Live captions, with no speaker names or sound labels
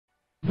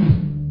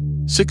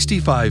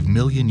65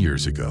 million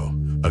years ago,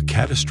 a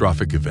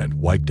catastrophic event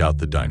wiped out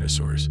the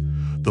dinosaurs,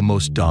 the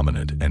most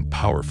dominant and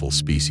powerful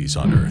species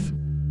on Earth.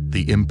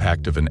 The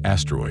impact of an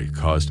asteroid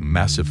caused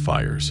massive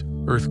fires,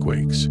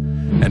 earthquakes,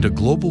 and a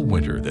global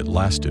winter that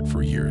lasted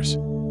for years.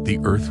 The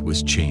Earth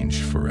was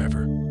changed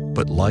forever,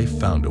 but life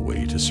found a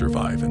way to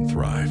survive and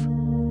thrive.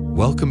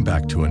 Welcome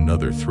back to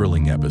another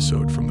thrilling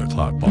episode from the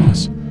Cloud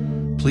Boss.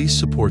 Please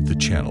support the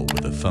channel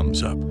with a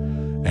thumbs up,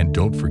 and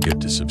don't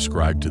forget to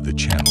subscribe to the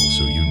channel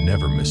so you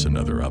never miss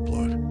another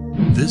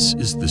upload. This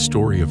is the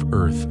story of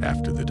Earth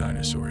after the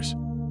dinosaurs.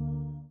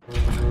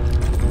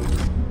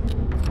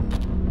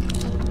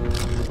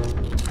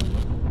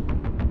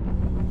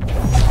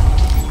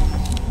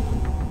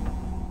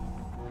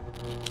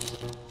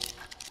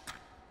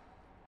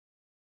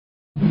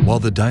 While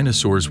the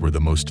dinosaurs were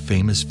the most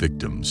famous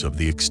victims of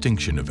the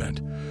extinction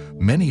event,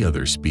 many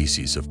other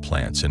species of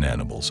plants and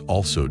animals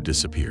also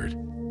disappeared.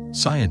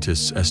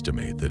 Scientists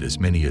estimate that as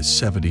many as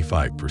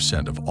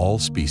 75% of all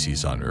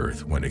species on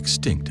Earth went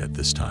extinct at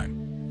this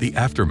time. The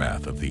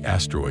aftermath of the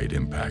asteroid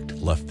impact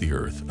left the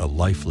Earth a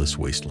lifeless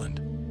wasteland.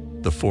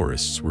 The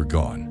forests were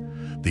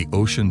gone, the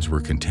oceans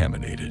were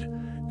contaminated,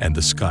 and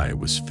the sky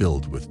was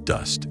filled with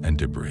dust and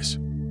debris.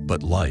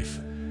 But life,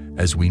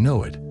 as we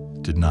know it,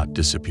 did not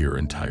disappear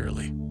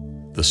entirely.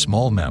 The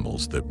small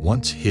mammals that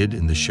once hid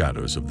in the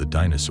shadows of the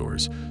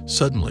dinosaurs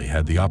suddenly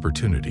had the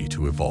opportunity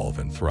to evolve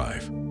and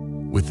thrive.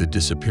 With the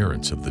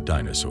disappearance of the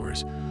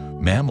dinosaurs,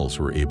 mammals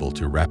were able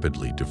to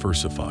rapidly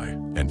diversify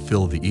and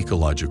fill the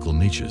ecological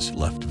niches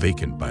left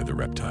vacant by the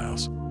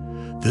reptiles.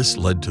 This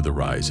led to the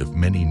rise of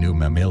many new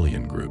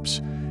mammalian groups,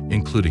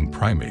 including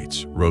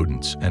primates,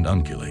 rodents, and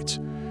ungulates.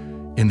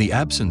 In the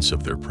absence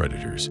of their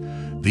predators,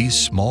 these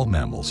small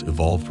mammals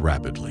evolved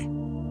rapidly.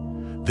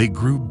 They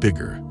grew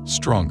bigger,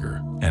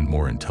 stronger, and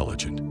more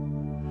intelligent.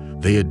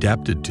 They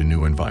adapted to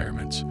new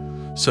environments,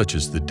 such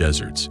as the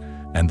deserts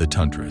and the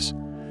tundras,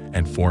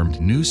 and formed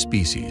new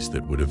species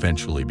that would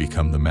eventually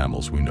become the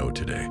mammals we know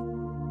today.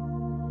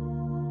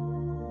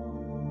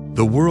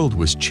 The world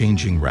was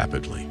changing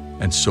rapidly,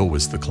 and so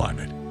was the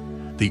climate.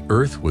 The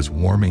Earth was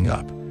warming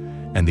up,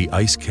 and the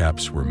ice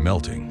caps were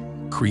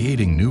melting,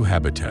 creating new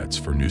habitats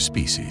for new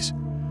species.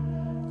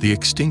 The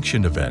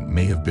extinction event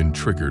may have been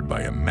triggered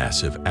by a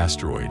massive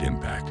asteroid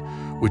impact,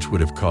 which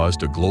would have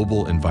caused a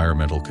global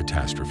environmental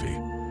catastrophe.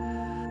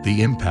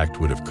 The impact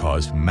would have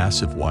caused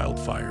massive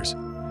wildfires,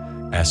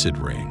 acid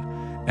rain,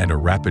 and a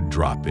rapid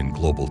drop in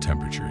global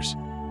temperatures.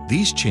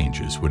 These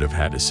changes would have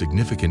had a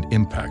significant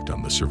impact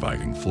on the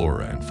surviving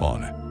flora and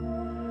fauna.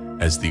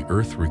 As the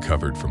Earth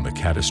recovered from the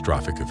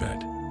catastrophic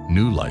event,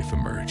 new life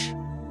emerged.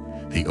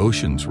 The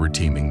oceans were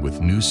teeming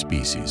with new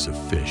species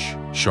of fish,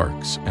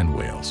 sharks, and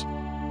whales.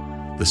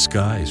 The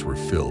skies were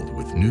filled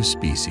with new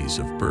species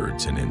of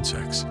birds and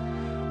insects.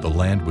 The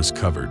land was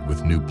covered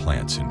with new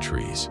plants and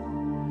trees.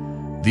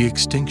 The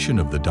extinction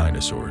of the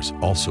dinosaurs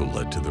also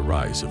led to the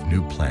rise of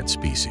new plant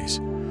species.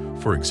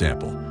 For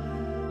example,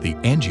 the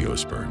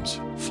angiosperms,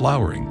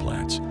 flowering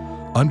plants,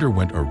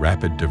 underwent a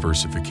rapid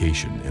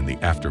diversification in the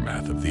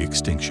aftermath of the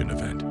extinction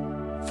event.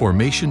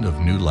 Formation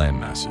of new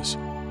landmasses.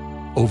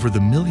 Over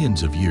the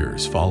millions of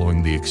years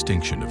following the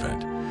extinction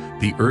event,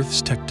 the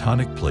Earth's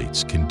tectonic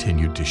plates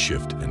continued to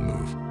shift and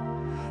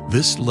move.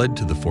 This led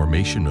to the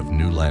formation of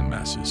new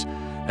landmasses,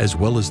 as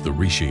well as the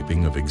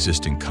reshaping of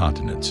existing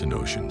continents and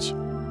oceans.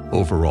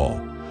 Overall,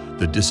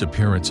 the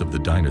disappearance of the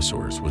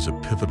dinosaurs was a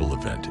pivotal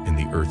event in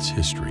the Earth's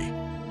history,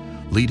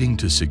 leading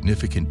to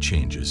significant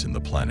changes in the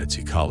planet's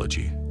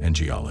ecology and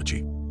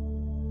geology.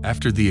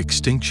 After the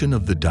extinction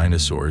of the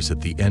dinosaurs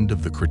at the end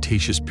of the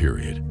Cretaceous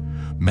period,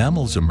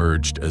 mammals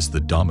emerged as the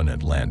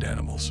dominant land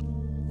animals.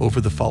 Over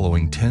the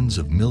following tens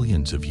of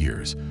millions of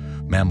years,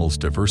 mammals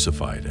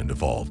diversified and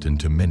evolved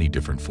into many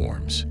different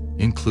forms,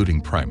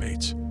 including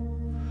primates.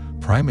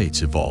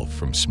 Primates evolved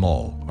from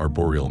small,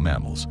 arboreal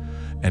mammals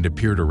and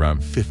appeared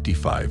around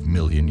 55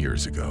 million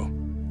years ago.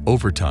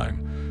 Over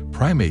time,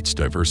 primates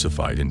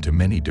diversified into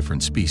many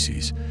different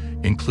species,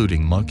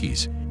 including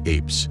monkeys,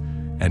 apes,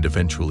 and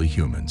eventually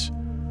humans.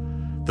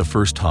 The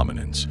first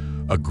hominins,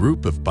 a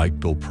group of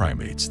bipedal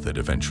primates that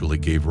eventually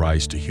gave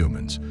rise to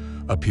humans,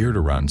 appeared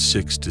around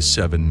 6 to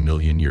 7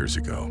 million years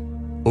ago.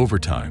 Over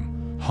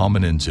time,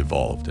 hominins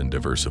evolved and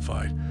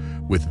diversified,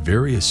 with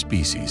various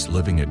species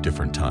living at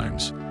different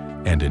times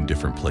and in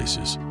different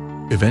places.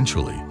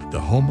 Eventually, the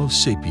Homo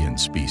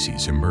sapiens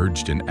species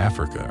emerged in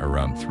Africa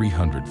around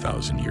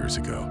 300,000 years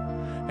ago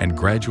and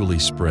gradually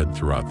spread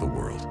throughout the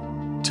world.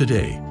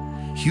 Today,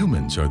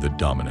 humans are the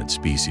dominant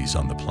species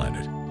on the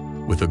planet,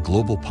 with a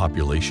global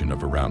population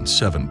of around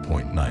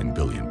 7.9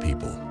 billion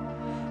people.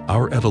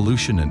 Our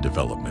evolution and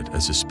development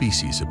as a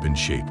species have been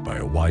shaped by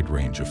a wide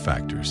range of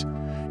factors,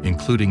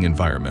 including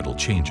environmental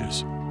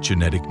changes,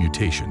 genetic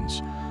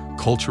mutations,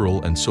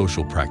 cultural and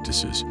social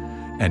practices,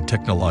 and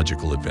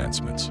technological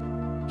advancements.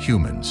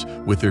 Humans,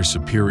 with their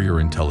superior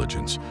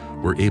intelligence,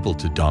 were able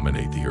to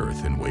dominate the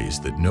Earth in ways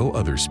that no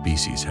other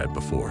species had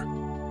before.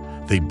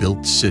 They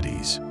built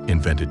cities,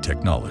 invented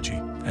technology,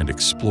 and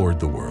explored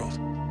the world.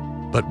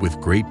 But with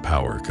great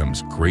power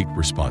comes great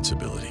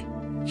responsibility.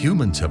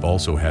 Humans have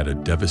also had a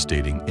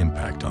devastating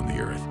impact on the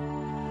Earth.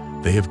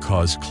 They have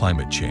caused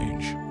climate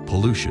change,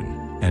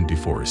 pollution, and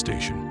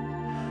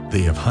deforestation.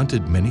 They have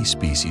hunted many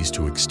species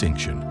to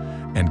extinction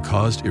and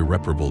caused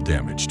irreparable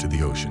damage to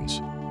the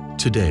oceans.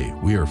 Today,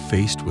 we are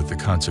faced with the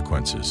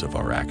consequences of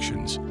our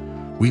actions.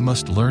 We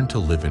must learn to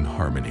live in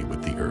harmony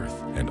with the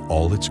Earth and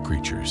all its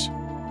creatures.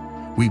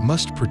 We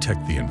must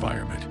protect the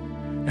environment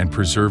and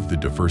preserve the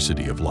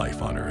diversity of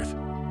life on Earth.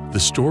 The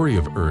story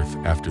of Earth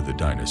after the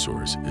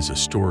dinosaurs is a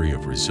story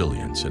of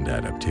resilience and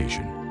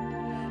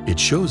adaptation. It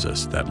shows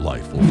us that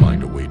life will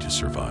find a way to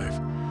survive,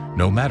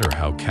 no matter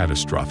how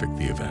catastrophic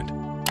the event.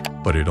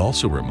 But it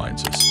also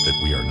reminds us that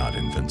we are not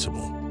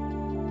invincible.